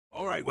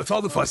Alright, what's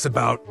all the fuss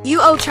about?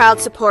 You owe child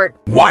support.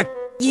 What?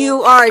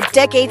 You are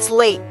decades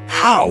late.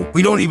 How?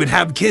 We don't even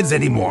have kids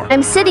anymore.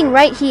 I'm sitting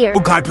right here. Oh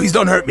God, please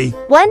don't hurt me.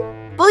 What?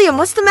 William,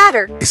 what's the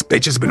matter? This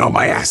bitch has been on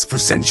my ass for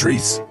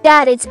centuries.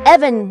 Dad, it's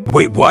Evan.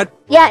 Wait, what?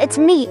 Yeah, it's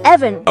me,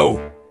 Evan. Oh,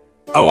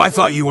 I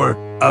thought you were...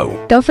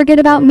 Oh. Don't forget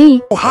about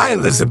me. Oh, hi,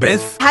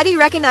 Elizabeth. How do you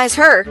recognize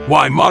her?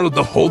 Well, I modeled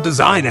the whole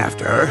design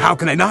after her. How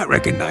can I not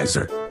recognize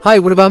her? Hi,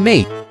 what about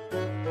me?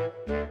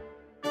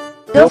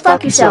 Go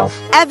fuck yourself.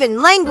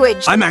 Evan,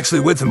 language. I'm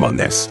actually with him on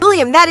this.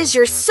 William, that is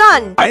your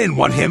son. I didn't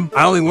want him.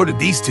 I only wanted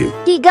these two.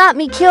 He got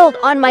me killed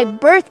on my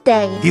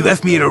birthday. He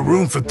left me in a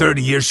room for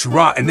 30 years to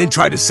rot and then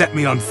tried to set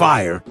me on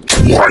fire.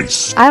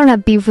 Twice. I don't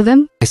have beef with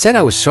him. I said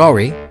I was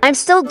sorry. I'm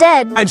still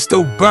dead. I'm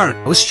still burnt.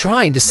 I was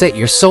trying to set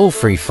your soul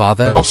free,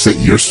 Father. I'll set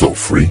your soul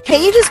free.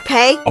 Can you just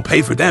pay? I'll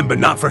pay for them, but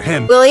not for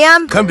him.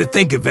 William, Come to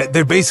think of it,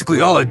 they're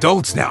basically all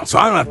adults now, so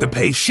I don't have to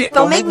pay shit.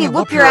 don't make me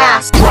whoop your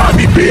ass. Try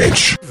me,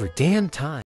 bitch. For damn time.